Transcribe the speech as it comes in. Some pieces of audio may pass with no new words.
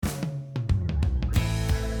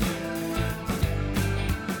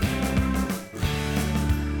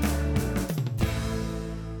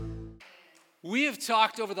have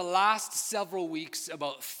talked over the last several weeks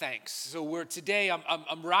about thanks. So today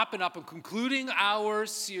I'm wrapping up and concluding our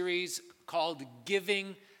series called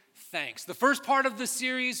Giving Thanks. The first part of the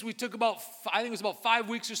series we took about 5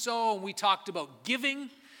 weeks or so, and we talked about giving.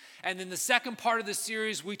 And then the second part of the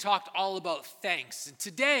series we talked all about thanks. And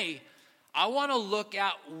today I want to look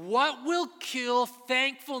at what will kill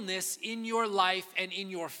thankfulness in your life and in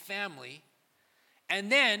your family. And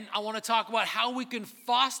then I want to talk about how we can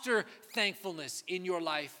foster thankfulness in your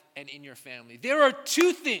life and in your family. There are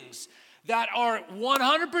two things that are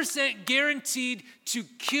 100% guaranteed to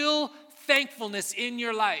kill thankfulness in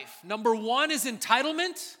your life. Number one is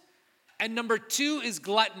entitlement, and number two is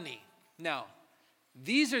gluttony. Now,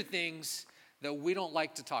 these are things that we don't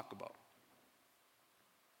like to talk about.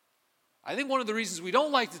 I think one of the reasons we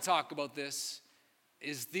don't like to talk about this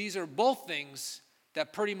is these are both things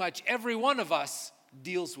that pretty much every one of us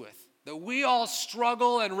deals with. That we all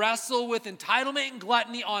struggle and wrestle with entitlement and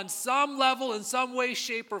gluttony on some level, in some way,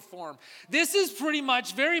 shape, or form. This is pretty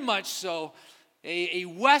much, very much so, a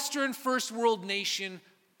Western first world nation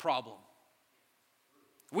problem.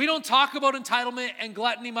 We don't talk about entitlement and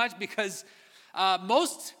gluttony much because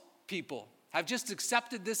most people have just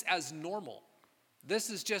accepted this as normal. This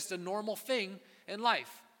is just a normal thing in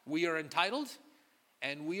life. We are entitled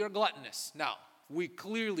and we are gluttonous. Now, we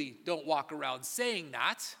clearly don't walk around saying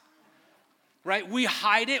that, right? We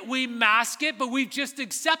hide it, we mask it, but we've just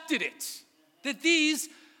accepted it, that these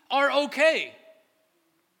are okay.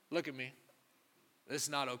 Look at me. This is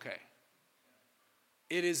not okay.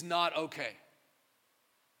 It is not okay.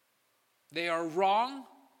 They are wrong.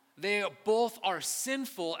 They both are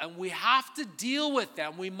sinful, and we have to deal with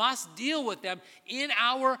them. We must deal with them in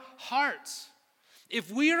our hearts.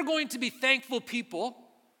 If we are going to be thankful people,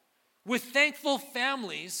 with thankful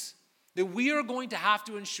families, then we are going to have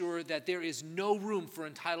to ensure that there is no room for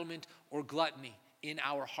entitlement or gluttony in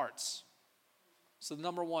our hearts. So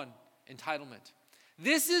number one, entitlement.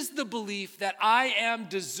 This is the belief that I am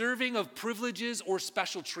deserving of privileges or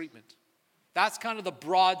special treatment. That's kind of the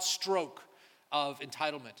broad stroke of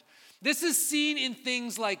entitlement. This is seen in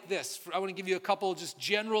things like this. I want to give you a couple just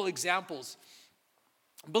general examples.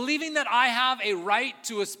 Believing that I have a right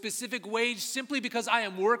to a specific wage simply because I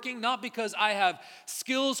am working, not because I have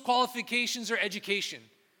skills, qualifications, or education.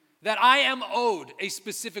 That I am owed a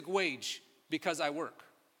specific wage because I work.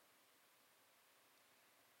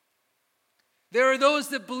 There are those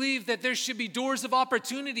that believe that there should be doors of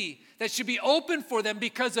opportunity that should be open for them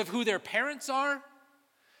because of who their parents are,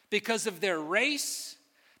 because of their race,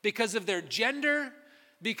 because of their gender,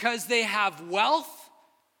 because they have wealth,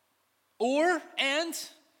 and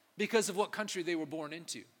because of what country they were born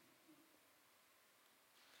into.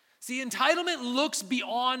 See, entitlement looks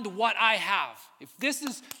beyond what I have. If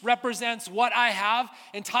this represents what I have,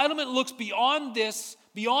 entitlement looks beyond this,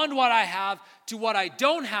 beyond what I have, to what I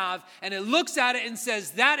don't have, and it looks at it and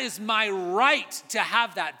says, that is my right to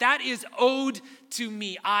have that. That is owed to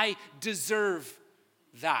me. I deserve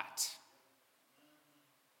that.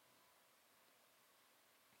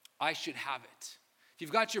 I should have it. If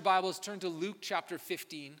you've got your Bibles, turn to Luke chapter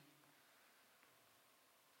 15,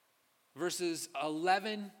 verses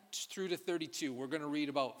 11 through to 32. We're going to read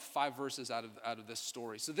about 5 verses out of this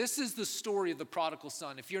story. So this is the story of the prodigal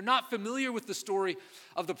son. If you're not familiar with the story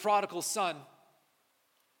of the prodigal son,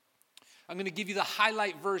 I'm going to give you the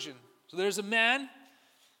highlight version. So there's a man,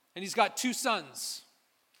 and he's got 2 sons.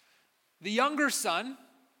 The younger son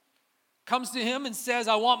comes to him and says,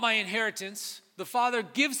 I want my inheritance. The father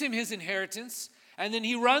gives him his inheritance. And then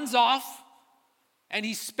he runs off and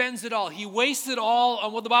he spends it all. He wastes it all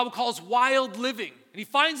on what the Bible calls wild living. And he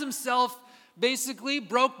finds himself basically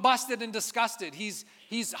broke, busted, and disgusted. He's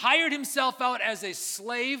hired himself out as a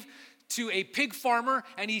slave to a pig farmer,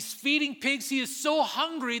 and he's feeding pigs. He is so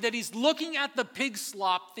hungry that he's looking at the pig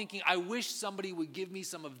slop thinking, I wish somebody would give me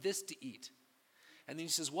some of this to eat. And then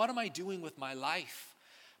he says, what am I doing with my life?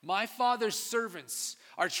 My father's servants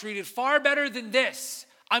are treated far better than this.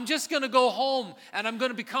 I'm just going to go home and I'm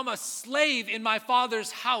going to become a slave in my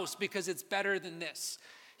father's house because it's better than this.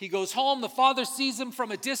 He goes home, the father sees him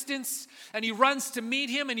from a distance, and he runs to meet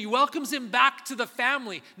him, and he welcomes him back to the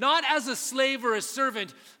family, not as a slave or a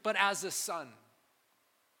servant, but as a son.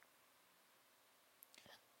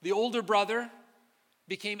 The older brother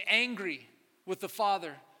became angry with the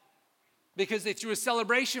father because they threw a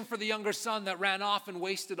celebration for the younger son that ran off and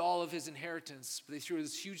wasted all of his inheritance. They threw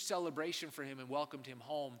this huge celebration for him and welcomed him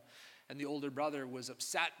home. And the older brother was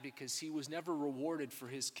upset because he was never rewarded for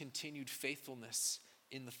his continued faithfulness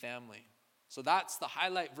in the family. So that's the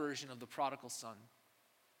highlight version of the prodigal son.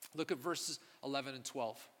 Look at verses 11 and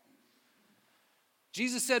 12.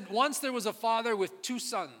 Jesus said, once there was a father with 2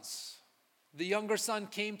 sons. The younger son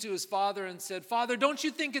came to his father and said, "Father, don't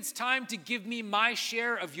you think it's time to give me my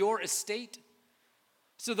share of your estate?"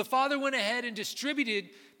 So the father went ahead and distributed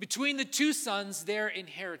between the 2 sons their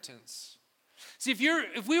inheritance. See,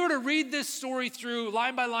 if we were to read this story through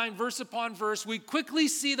line by line, verse upon verse, we quickly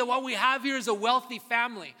see that what we have here is a wealthy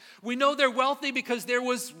family. We know they're wealthy because there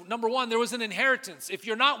was, number one, there was an inheritance. If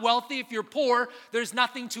you're not wealthy, if you're poor, there's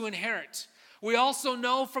nothing to inherit. We also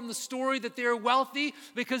know from the story that they're wealthy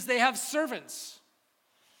because they have servants.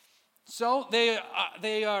 So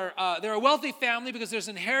they're a wealthy family because there's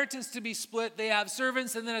inheritance to be split. They have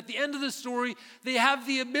servants, and then at the end of the story, they have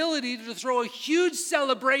the ability to throw a huge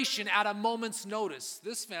celebration at a moment's notice.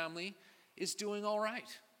 This family is doing all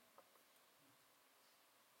right.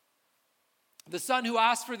 The son who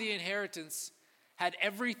asked for the inheritance had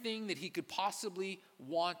everything that he could possibly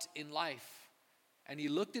want in life. And he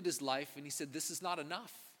looked at his life and he said, "This is not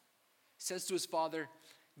enough." He says to his father,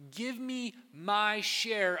 "Give me my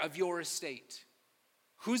share of your estate."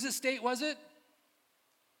 Whose estate was it?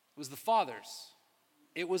 It was the father's.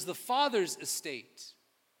 It was the father's estate.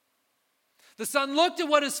 The son looked at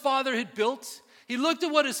what his father had built. He looked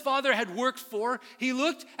at what his father had worked for. He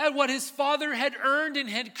looked at what his father had earned and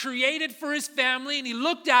had created for his family. And he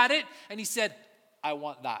looked at it and he said, "I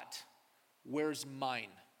want that. Where's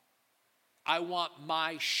mine? I want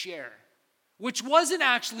my share," which wasn't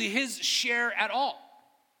actually his share at all.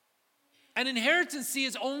 An inheritance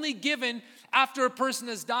is only given after a person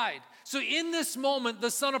has died. So in this moment, the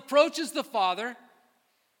son approaches the father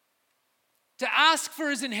to ask for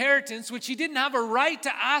his inheritance, which he didn't have a right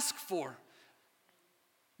to ask for,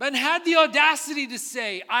 but had the audacity to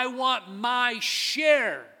say, "I want my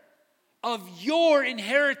share of your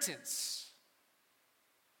inheritance."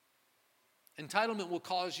 Entitlement will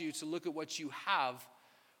cause you to look at what you have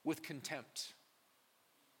with contempt.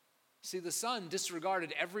 See, the son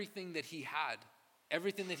disregarded everything that he had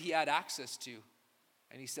access to,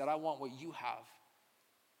 and he said, "I want what you have."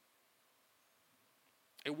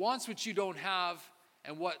 It wants what you don't have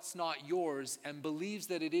and what's not yours, and believes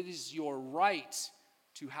that it is your right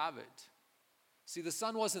to have it. See, the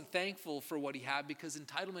son wasn't thankful for what he had because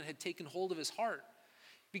entitlement had taken hold of his heart.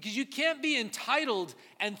 Because you can't be entitled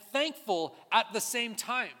and thankful at the same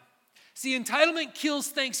time. See, entitlement kills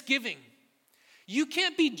thanksgiving. You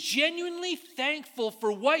can't be genuinely thankful for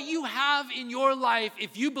what you have in your life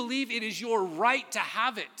if you believe it is your right to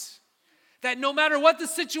have it. That no matter what the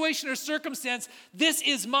situation or circumstance, this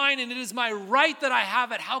is mine and it is my right that I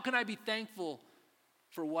have it. How can I be thankful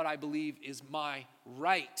for what I believe is my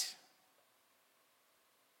right?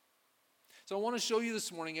 So I want to show you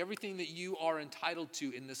this morning everything that you are entitled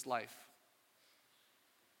to in this life.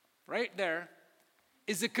 Right there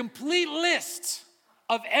is a complete list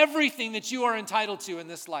of everything that you are entitled to in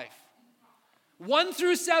this life. 1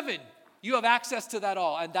 through 7, you have access to that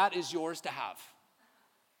all, and that is yours to have.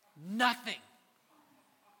 Nothing.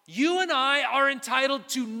 You and I are entitled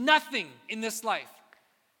to nothing in this life.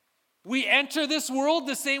 We enter this world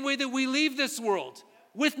the same way that we leave this world,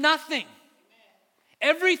 with nothing.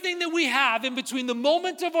 Everything that we have in between the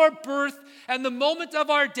moment of our birth and the moment of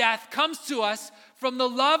our death comes to us from the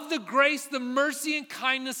love, the grace, the mercy, and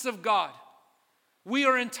kindness of God. We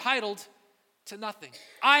are entitled to nothing.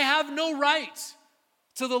 I have no right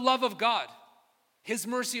to the love of God, His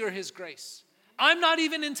mercy or His grace. I'm not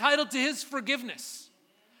even entitled to His forgiveness.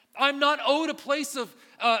 I'm not owed a place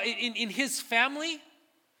in His family.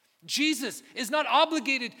 Jesus is not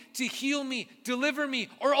obligated to heal me, deliver me,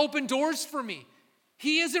 or open doors for me.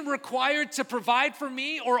 He isn't required to provide for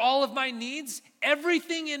me or all of my needs.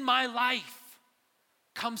 Everything in my life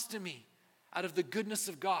comes to me out of the goodness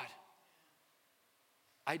of God.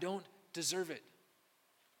 I don't deserve it.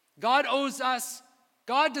 God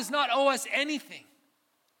does not owe us anything.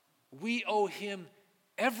 We owe Him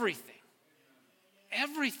everything.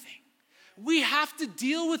 Everything. We have to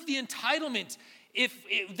deal with the entitlement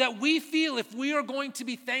that we feel if we are going to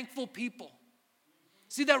be thankful people.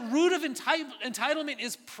 See, that root of entitlement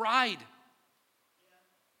is pride.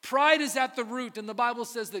 Pride is at the root, and the Bible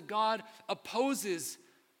says that God opposes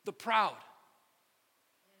the proud.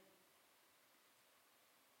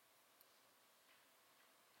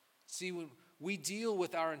 See, when we deal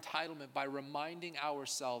with our entitlement by reminding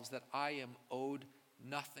ourselves that I am owed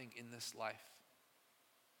nothing in this life.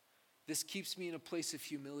 This keeps me in a place of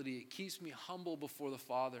humility. It keeps me humble before the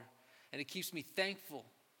Father, and it keeps me thankful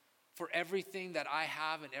for everything that I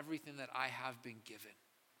have and everything that I have been given.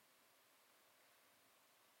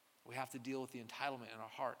 We have to deal with the entitlement in our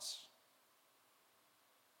hearts.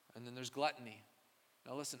 And then there's gluttony.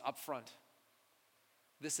 Now listen, up front,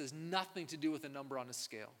 This has nothing to do with a number on a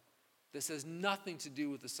scale. This has nothing to do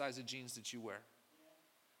with the size of jeans that you wear.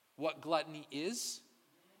 What gluttony is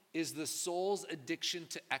the soul's addiction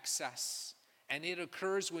to excess. And it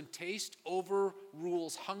occurs when taste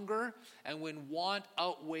overrules hunger and when want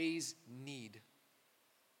outweighs need.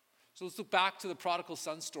 So let's look back to the prodigal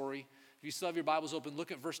son story. If you still have your Bibles open,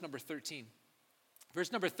 look at verse number 13.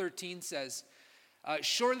 Verse number 13 says,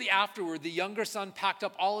 shortly afterward, the younger son packed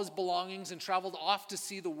up all his belongings and traveled off to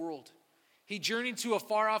see the world. He journeyed to a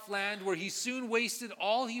far-off land where he soon wasted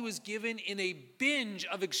all he was given in a binge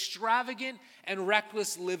of extravagant and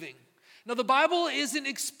reckless living. Now, the Bible isn't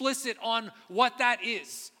explicit on what that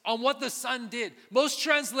is, on what the son did. Most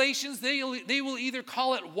translations, they will either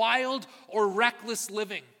call it wild or reckless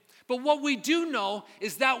living. But what we do know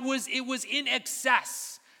is that it was in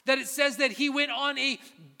excess. That it says that he went on a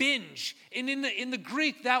binge. And in the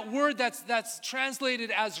Greek, that word that's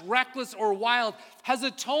translated as reckless or wild has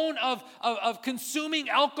a tone of consuming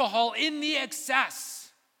alcohol in the excess.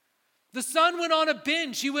 The son went on a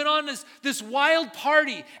binge. He went on this wild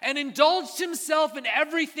party and indulged himself in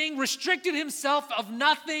everything, restricted himself of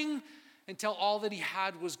nothing until all that he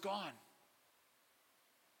had was gone.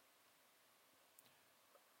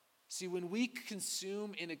 See, when we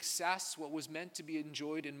consume in excess what was meant to be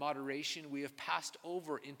enjoyed in moderation, we have passed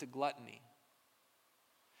over into gluttony.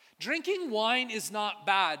 Drinking wine is not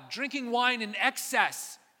bad. Drinking wine in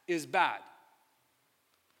excess is bad.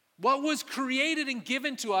 What was created and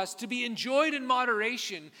given to us to be enjoyed in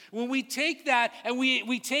moderation, when we take that and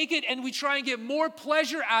we take it and we try and get more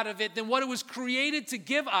pleasure out of it than what it was created to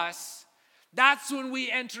give us, that's when we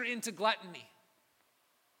enter into gluttony.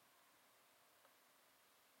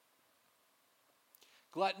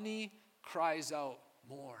 Gluttony cries out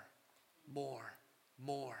more, more,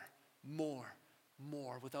 more, more,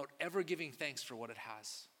 more, without ever giving thanks for what it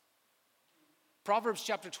has. Proverbs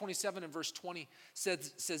chapter 27 and verse 20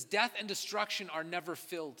 says, death and destruction are never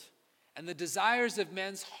filled, and the desires of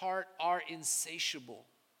men's heart are insatiable.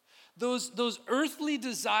 Those earthly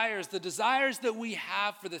desires, the desires that we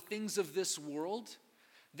have for the things of this world,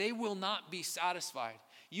 they will not be satisfied.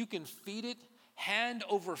 You can feed it hand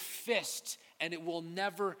over fist, and it will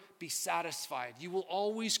never be satisfied. You will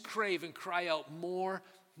always crave and cry out more,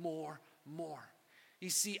 more, more. You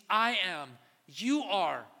see, you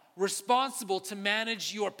are responsible to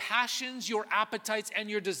manage your passions, your appetites, and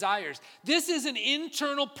your desires. This is an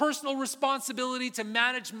internal, personal responsibility to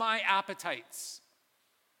manage my appetites.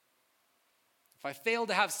 If I fail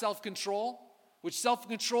to have self-control, which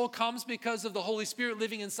self-control comes because of the Holy Spirit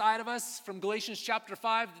living inside of us. From Galatians chapter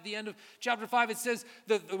 5, at the end of chapter 5, it says,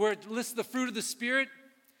 where it lists the fruit of the Spirit,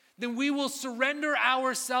 then we will surrender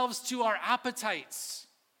ourselves to our appetites.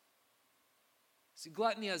 See,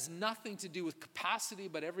 gluttony has nothing to do with capacity,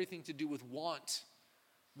 but everything to do with want.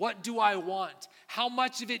 What do I want? How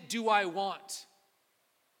much of it do I want?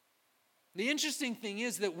 The interesting thing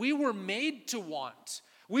is that we were made to want.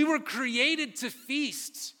 We were created to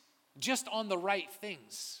feast just on the right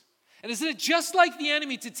things. And isn't it just like the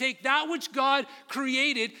enemy to take that which God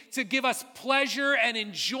created to give us pleasure and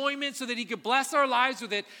enjoyment so that he could bless our lives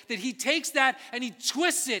with it, that he takes that and he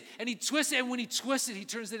twists it, and when he twists it, he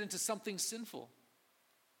turns it into something sinful.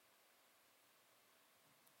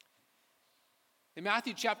 In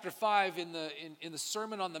Matthew chapter 5, in the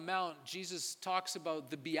Sermon on the Mount, Jesus talks about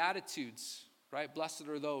the Beatitudes, right? Blessed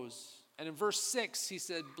are those. And in verse 6, he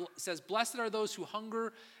says, blessed are those who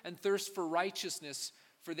hunger and thirst for righteousness,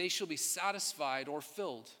 for they shall be satisfied or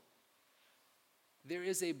filled. There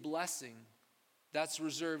is a blessing that's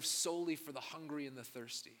reserved solely for the hungry and the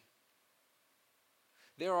thirsty.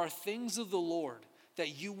 There are things of the Lord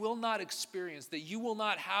that you will not experience, that you will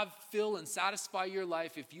not have fill and satisfy your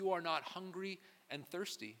life if you are not hungry and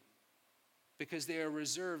thirsty, because they are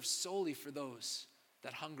reserved solely for those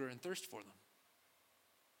that hunger and thirst for them.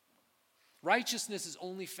 Righteousness is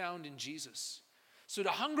only found in Jesus. So to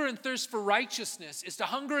hunger and thirst for righteousness is to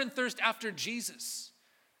hunger and thirst after Jesus.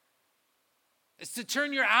 It's to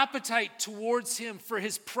turn your appetite towards him, for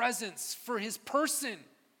his presence, for his person,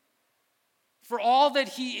 for all that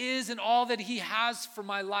he is and all that he has for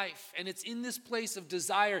my life. And it's in this place of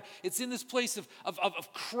desire. It's in this place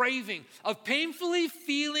of craving, of painfully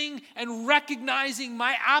feeling and recognizing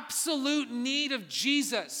my absolute need of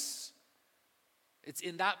Jesus. It's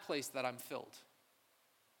in that place that I'm filled.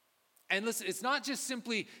 And listen, it's not just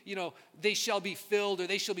simply, they shall be filled or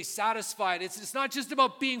they shall be satisfied. It's not just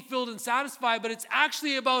about being filled and satisfied, but it's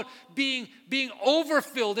actually about being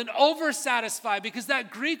overfilled and oversatisfied, because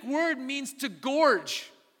that Greek word means to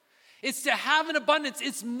gorge. It's to have an abundance.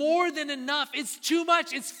 It's more than enough. It's too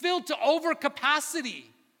much. It's filled to over capacity.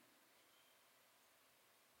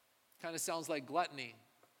 Kind of sounds like gluttony.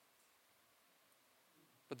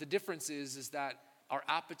 But the difference is that our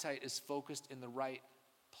appetite is focused in the right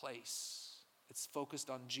place. It's focused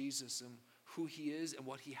on Jesus and who he is and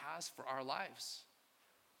what he has for our lives.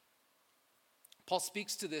 Paul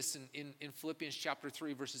speaks to this in Philippians chapter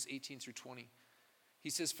 3, verses 18 through 20. He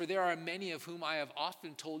says, "For there are many of whom I have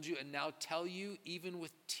often told you and now tell you, even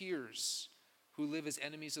with tears, who live as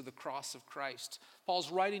enemies of the cross of Christ." Paul's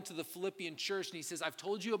writing to the Philippian church and he says, I've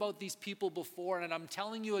told you about these people before and I'm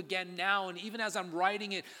telling you again now. And even as I'm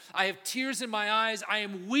writing it, I have tears in my eyes. I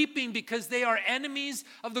am weeping because they are enemies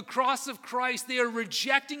of the cross of Christ. They are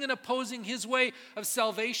rejecting and opposing his way of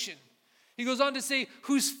salvation. He goes on to say,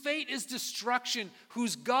 whose fate is destruction,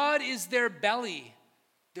 whose God is their belly,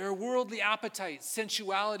 their worldly appetite,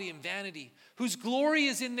 sensuality, and vanity, whose glory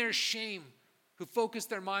is in their shame, who focus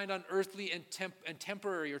their mind on earthly and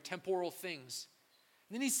temporary or temporal things.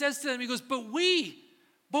 And then he says to them, he goes, but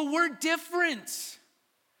we're different.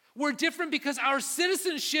 We're different because our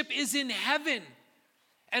citizenship is in heaven.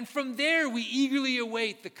 And from there we eagerly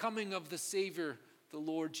await the coming of the Savior, the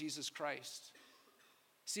Lord Jesus Christ.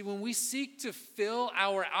 See, when we seek to fill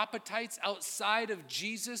our appetites outside of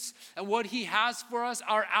Jesus and what he has for us,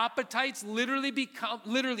 our appetites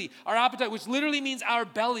our appetite, which literally means our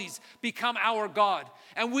bellies, become our God.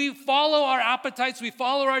 And we follow our appetites, we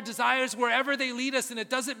follow our desires wherever they lead us, and it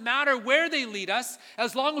doesn't matter where they lead us,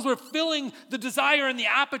 as long as we're filling the desire and the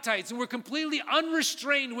appetites, and we're completely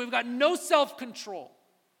unrestrained, we've got no self-control.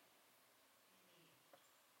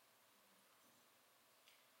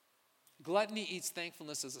 Gluttony eats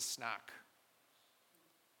thankfulness as a snack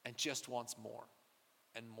and just wants more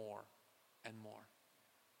and more and more.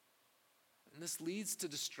 And this leads to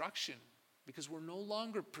destruction because we're no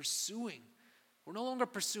longer pursuing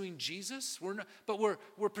Jesus, but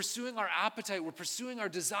we're pursuing our appetite, we're pursuing our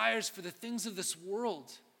desires for the things of this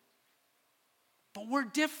world. But we're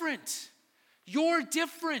different. You're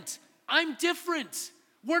different. I'm different.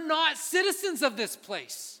 We're not citizens of this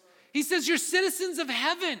place. He says you're citizens of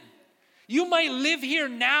heaven. You might live here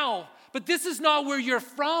now, but this is not where you're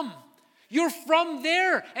from. You're from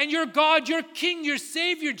there, and your God, your King, your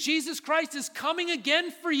Savior, Jesus Christ is coming again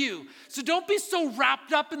for you. So don't be so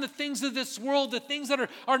wrapped up in the things of this world, the things that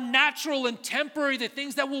are natural and temporary, the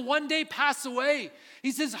things that will one day pass away.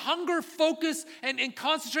 He says hunger, focus, and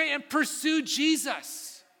concentrate and pursue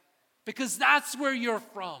Jesus because that's where you're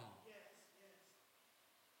from.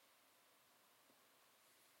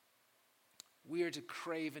 We are to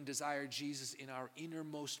crave and desire Jesus in our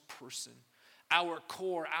innermost person, our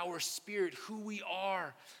core, our spirit, who we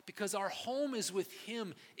are, because our home is with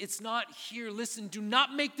him. It's not here. Listen, do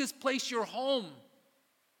not make this place your home.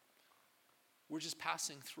 We're just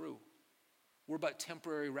passing through. We're but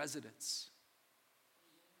temporary residents.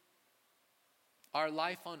 Our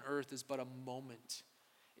life on earth is but a moment.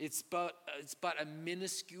 It's but a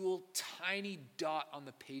minuscule, tiny dot on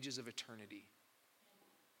the pages of eternity.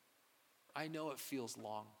 I know it feels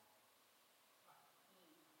long.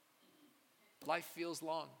 Life feels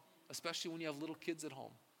long, especially when you have little kids at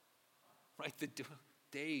home, right? The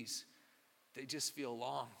days, they just feel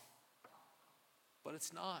long. But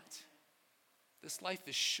it's not. This life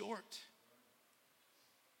is short.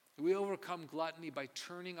 We overcome gluttony by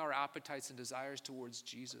turning our appetites and desires towards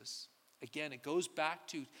Jesus. Again, it goes back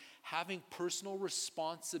to having personal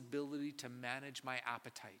responsibility to manage my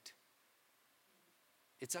appetite.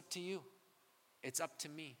 It's up to you. It's up to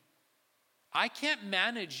me. I can't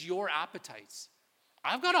manage your appetites.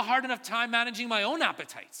 I've got a hard enough time managing my own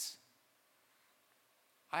appetites.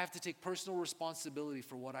 I have to take personal responsibility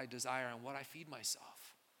for what I desire and what I feed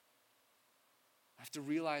myself. I have to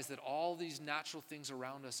realize that all these natural things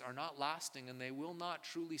around us are not lasting and they will not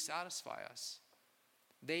truly satisfy us.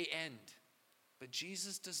 They end. But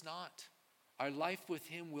Jesus does not. Our life with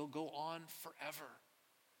him will go on forever.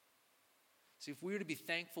 See, if we are to be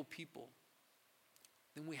thankful people,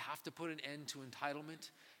 then we have to put an end to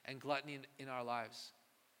entitlement and gluttony in our lives.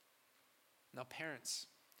 Now, parents,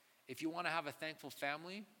 if you want to have a thankful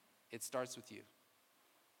family, it starts with you.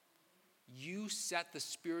 You set the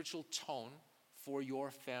spiritual tone for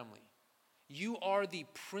your family. You are the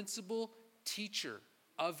principal teacher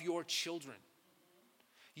of your children.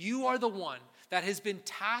 You are the one that has been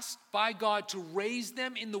tasked by God to raise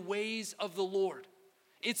them in the ways of the Lord.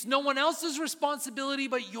 It's no one else's responsibility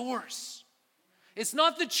but yours. It's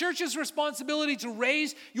not the church's responsibility to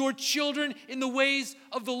raise your children in the ways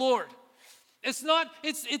of the Lord. It's not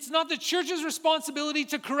the church's responsibility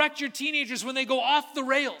to correct your teenagers when they go off the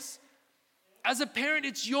rails. As a parent,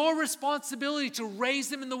 it's your responsibility to raise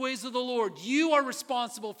them in the ways of the Lord. You are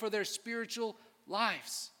responsible for their spiritual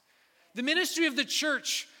lives. The ministry of the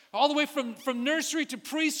church all the way from nursery to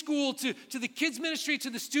preschool to the kids ministry to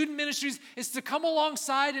the student ministries, is to come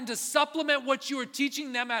alongside and to supplement what you are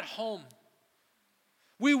teaching them at home.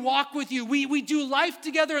 We walk with you. We do life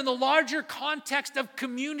together in the larger context of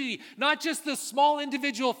community, not just the small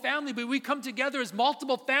individual family, but we come together as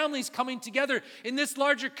multiple families coming together in this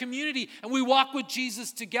larger community, and we walk with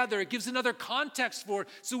Jesus together. It gives another context for it.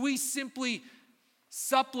 So we simply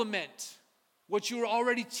supplement what you are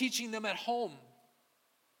already teaching them at home.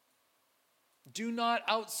 Do not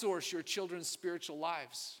outsource your children's spiritual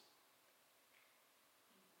lives.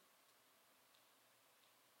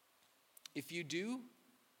 If you do,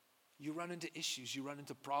 you run into issues, you run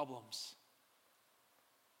into problems.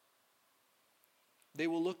 They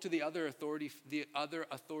will look to the other authority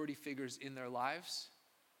figures in their lives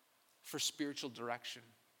for spiritual direction.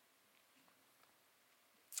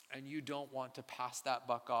 And you don't want to pass that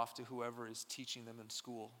buck off to whoever is teaching them in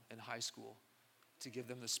school, in high school, to give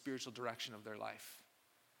them the spiritual direction of their life.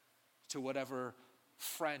 To whatever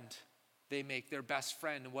friend they make their best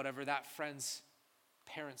friend, and whatever that friend's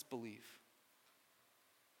parents believe.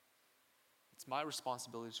 It's my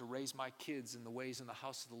responsibility to raise my kids in the ways in the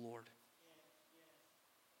house of the Lord.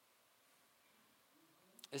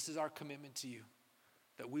 This is our commitment to you,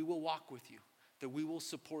 that we will walk with you, that we will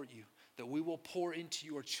support you, that we will pour into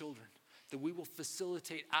your children, that we will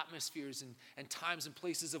facilitate atmospheres and times and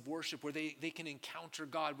places of worship where they can encounter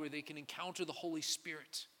God, where they can encounter the Holy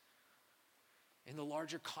Spirit in the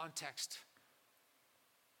larger context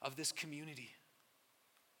of this community.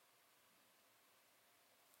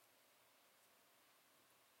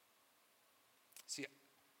 See,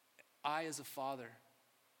 I as a father,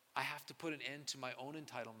 I have to put an end to my own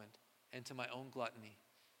entitlement and to my own gluttony.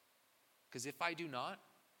 Because if I do not,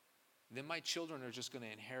 then my children are just going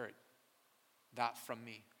to inherit that from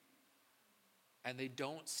me. And they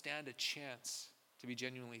don't stand a chance to be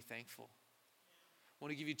genuinely thankful. I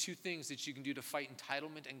want to give you two things that you can do to fight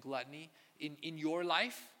entitlement and gluttony in your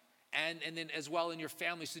life and then as well in your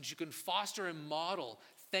family, so that you can foster and model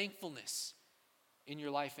thankfulness in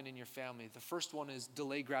your life and in your family. The first one is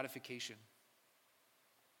delay gratification.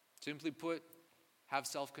 Simply put, have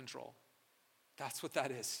self-control. That's what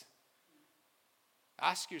that is.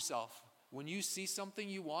 Ask yourself, when you see something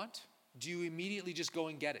you want, do you immediately just go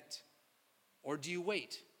and get it? Or do you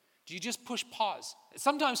wait? Do you just push pause?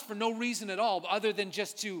 Sometimes for no reason at all, other than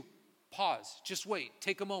just to pause. Just wait.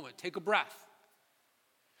 Take a moment. Take a breath.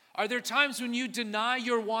 Are there times when you deny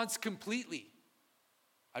your wants completely?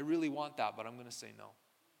 I really want that, but I'm going to say no.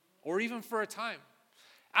 Or even for a time.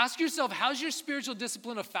 Ask yourself, how's your spiritual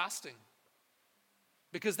discipline of fasting?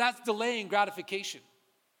 Because that's delaying gratification.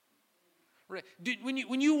 Right?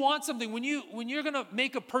 When you want something, when you're going to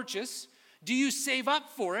make a purchase, do you save up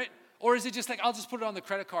for it? Or is it just like, I'll just put it on the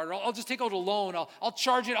credit card, or I'll just take out a loan, I'll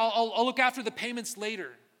charge it, I'll look after the payments later.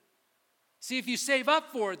 See, if you save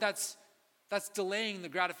up for it, that's delaying the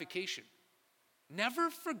gratification. Never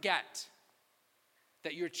forget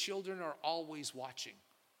that your children are always watching.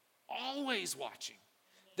 Always watching.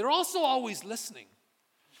 They're also always listening.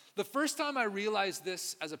 The first time I realized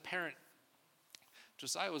this as a parent,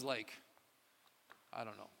 Josiah was like,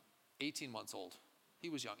 18 months old. He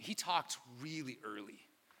was young. He talked really early.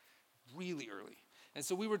 And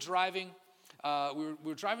so we were driving, we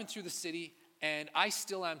were driving through the city, and I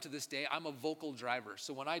still am to this day. I'm a vocal driver.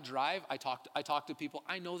 So when I drive, I talk to people.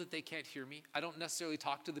 I know that they can't hear me. I don't necessarily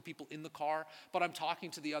talk to the people in the car, but I'm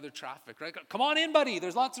talking to the other traffic, right? Come on in, buddy.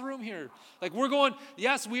 There's lots of room here. Like we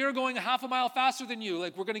are going a half a mile faster than you.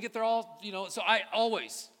 Like we're going to get there all, So I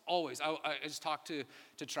always, I just talk to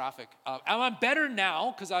traffic. And I'm better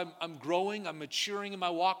now because I'm growing, I'm maturing in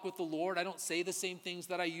my walk with the Lord. I don't say the same things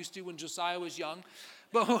that I used to when Josiah was young.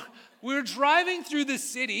 But we're driving through the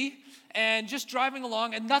city and just driving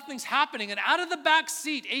along, and nothing's happening. And out of the back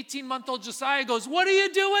seat, 18-month-old Josiah goes, "What are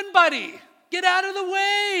you doing, buddy? Get out of the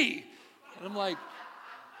way." And I'm like,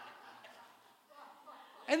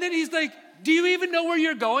 and then he's like, "Do you even know where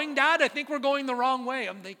you're going, Dad? I think we're going the wrong way."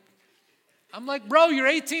 I'm like, "Bro, you're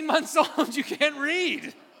 18 months old. You can't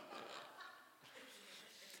read."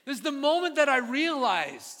 This is the moment that I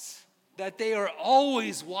realized that they are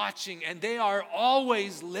always watching and they are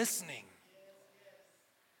always listening.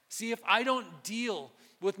 See, if I don't deal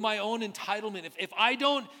with my own entitlement, if I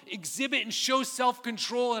don't exhibit and show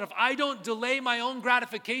self-control, and if I don't delay my own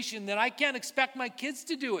gratification, then I can't expect my kids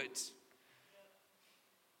to do it.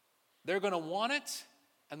 They're going to want it,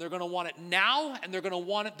 and they're going to want it now, and they're going to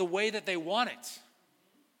want it the way that they want it.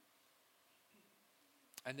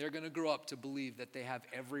 And they're going to grow up to believe that they have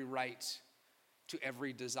every right to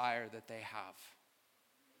every desire that they have.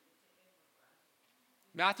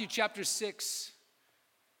 Matthew chapter 6,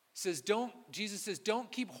 Jesus says,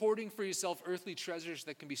 don't keep hoarding for yourself earthly treasures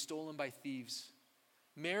that can be stolen by thieves.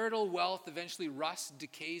 Marital wealth eventually rusts,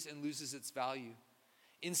 decays, and loses its value.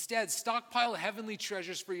 Instead, stockpile heavenly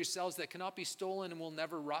treasures for yourselves that cannot be stolen and will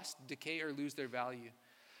never rust, decay, or lose their value.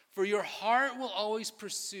 For your heart will always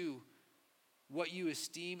pursue what you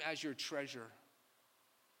esteem as your treasure.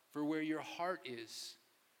 For where your heart is,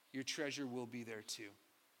 your treasure will be there too.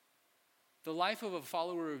 The life of a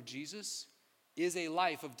follower of Jesus is a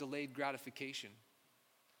life of delayed gratification.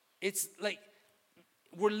 It's like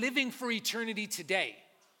we're living for eternity today,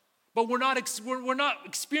 but we're not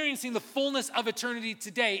experiencing the fullness of eternity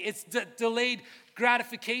today. It's delayed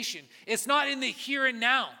gratification. It's not in the here and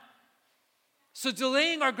now. So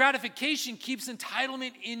delaying our gratification keeps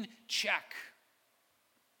entitlement in check.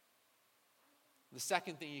 The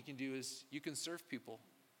second thing you can do is you can serve people.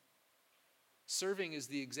 Serving is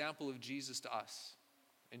the example of Jesus to us.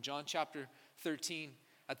 In John chapter 13,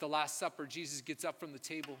 at the Last Supper, Jesus gets up from the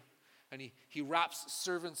table and he wraps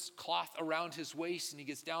servant's cloth around his waist and he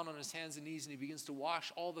gets down on his hands and knees and he begins to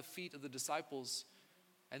wash all the feet of the disciples.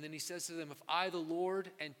 And then he says to them, if I, the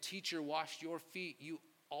Lord and teacher, washed your feet, you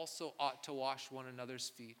also ought to wash one another's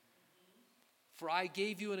feet. For I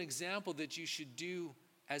gave you an example that you should do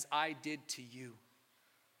as I did to you.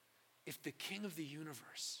 If the King of the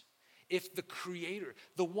universe, if the Creator,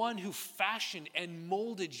 the one who fashioned and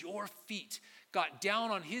molded your feet, got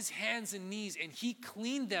down on his hands and knees and he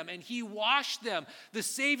cleaned them and he washed them, the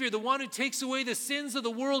Savior, the one who takes away the sins of the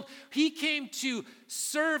world, he came to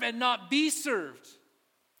serve and not be served.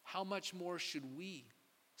 How much more should we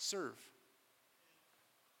serve?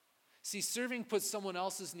 See, serving puts someone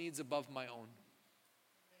else's needs above my own.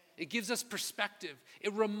 It gives us perspective.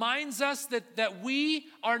 It reminds us that we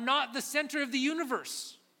are not the center of the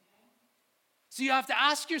universe. So you have to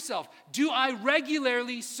ask yourself, do I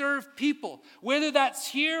regularly serve people? Whether that's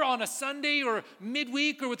here on a Sunday or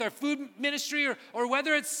midweek or with our food ministry or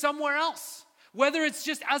whether it's somewhere else. Whether it's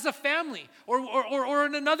just as a family or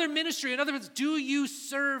in another ministry. In other words, do you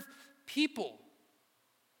serve people?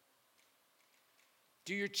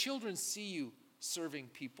 Do your children see you serving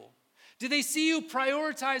people? Do they see you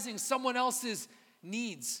prioritizing someone else's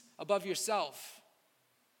needs above yourself?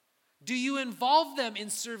 Do you involve them in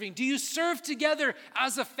serving? Do you serve together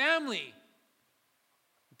as a family?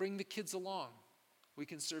 Bring the kids along. We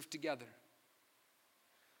can serve together.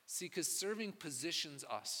 See, because serving positions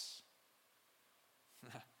us.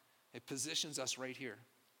 It positions us right here.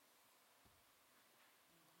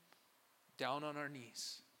 Down on our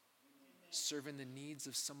knees. Serving the needs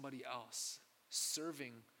of somebody else.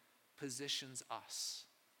 Serving positions us.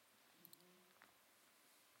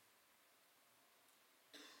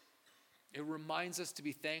 It reminds us to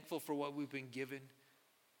be thankful for what we've been given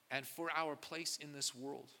and for our place in this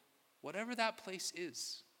world. Whatever that place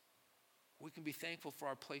is, we can be thankful for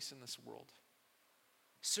our place in this world.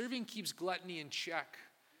 Serving keeps gluttony in check.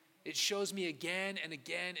 It shows me again and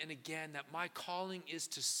again and again that my calling is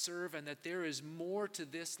to serve and that there is more to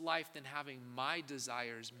this life than having my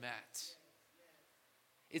desires met.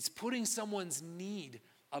 It's putting someone's need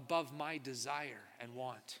above my desire and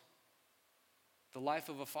want. The life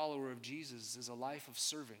of a follower of Jesus is a life of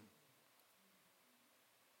serving.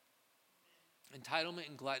 Entitlement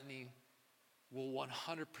and gluttony will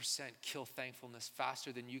 100% kill thankfulness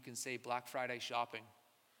faster than you can say Black Friday shopping.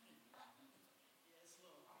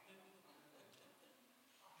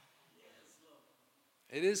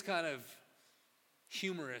 It is kind of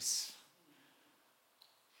humorous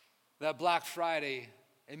that Black Friday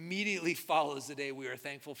immediately follows the day we are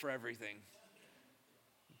thankful for everything.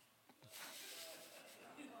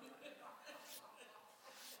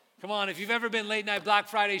 Come on, if you've ever been late night Black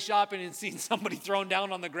Friday shopping and seen somebody thrown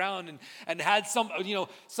down on the ground and had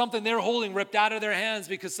something they're holding ripped out of their hands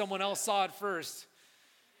because someone else saw it first.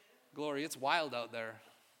 Glory, it's wild out there.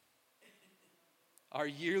 Our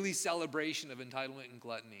yearly celebration of entitlement and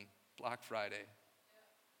gluttony, Black Friday.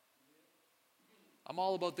 I'm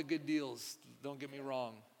all about the good deals, don't get me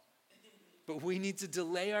wrong. But we need to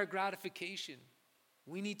delay our gratification.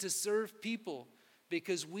 We need to serve people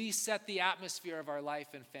because we set the atmosphere of our life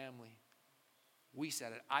and family. We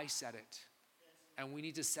set it, I set it. And we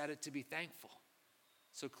need to set it to be thankful.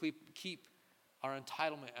 So keep our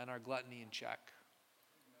entitlement and our gluttony in check.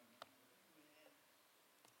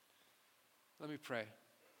 Let me pray.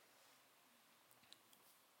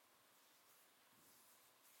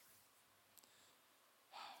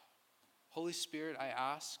 Holy Spirit, I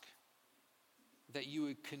ask that you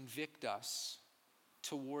would convict us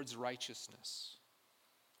towards righteousness.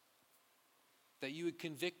 That you would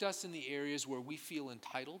convict us in the areas where we feel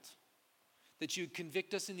entitled. that you would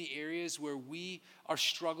convict us in the areas where we are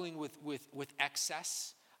struggling with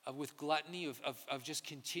excess, with gluttony, of just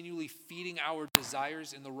continually feeding our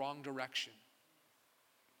desires in the wrong direction.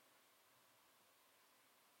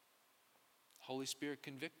 Holy Spirit,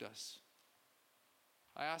 convict us.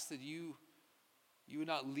 I ask that you would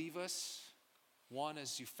not leave us, one,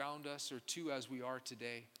 as you found us, or two, as we are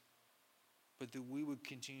today, but that we would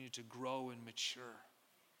continue to grow and mature.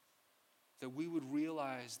 That we would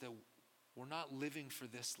realize that we're not living for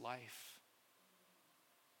this life,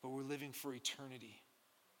 but we're living for eternity.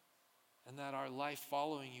 And that our life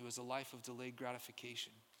following you is a life of delayed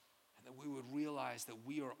gratification. And that we would realize that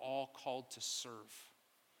we are all called to serve.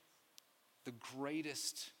 The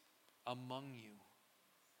greatest among you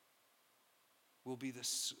will be the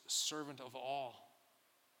servant of all.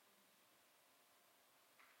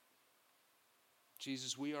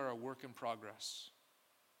 Jesus, we are a work in progress.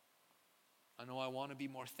 I know I want to be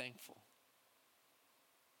more thankful.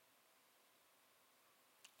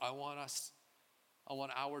 I want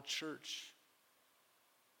our church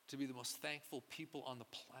to be the most thankful people on the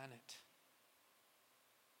planet.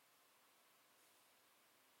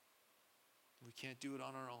 We can't do it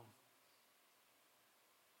on our own.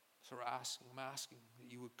 So I'm asking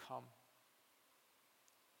that you would come,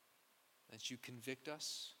 that you convict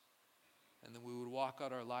us, and that we would walk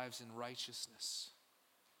out our lives in righteousness,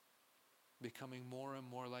 becoming more and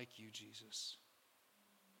more like you, Jesus.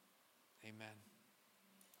 Amen.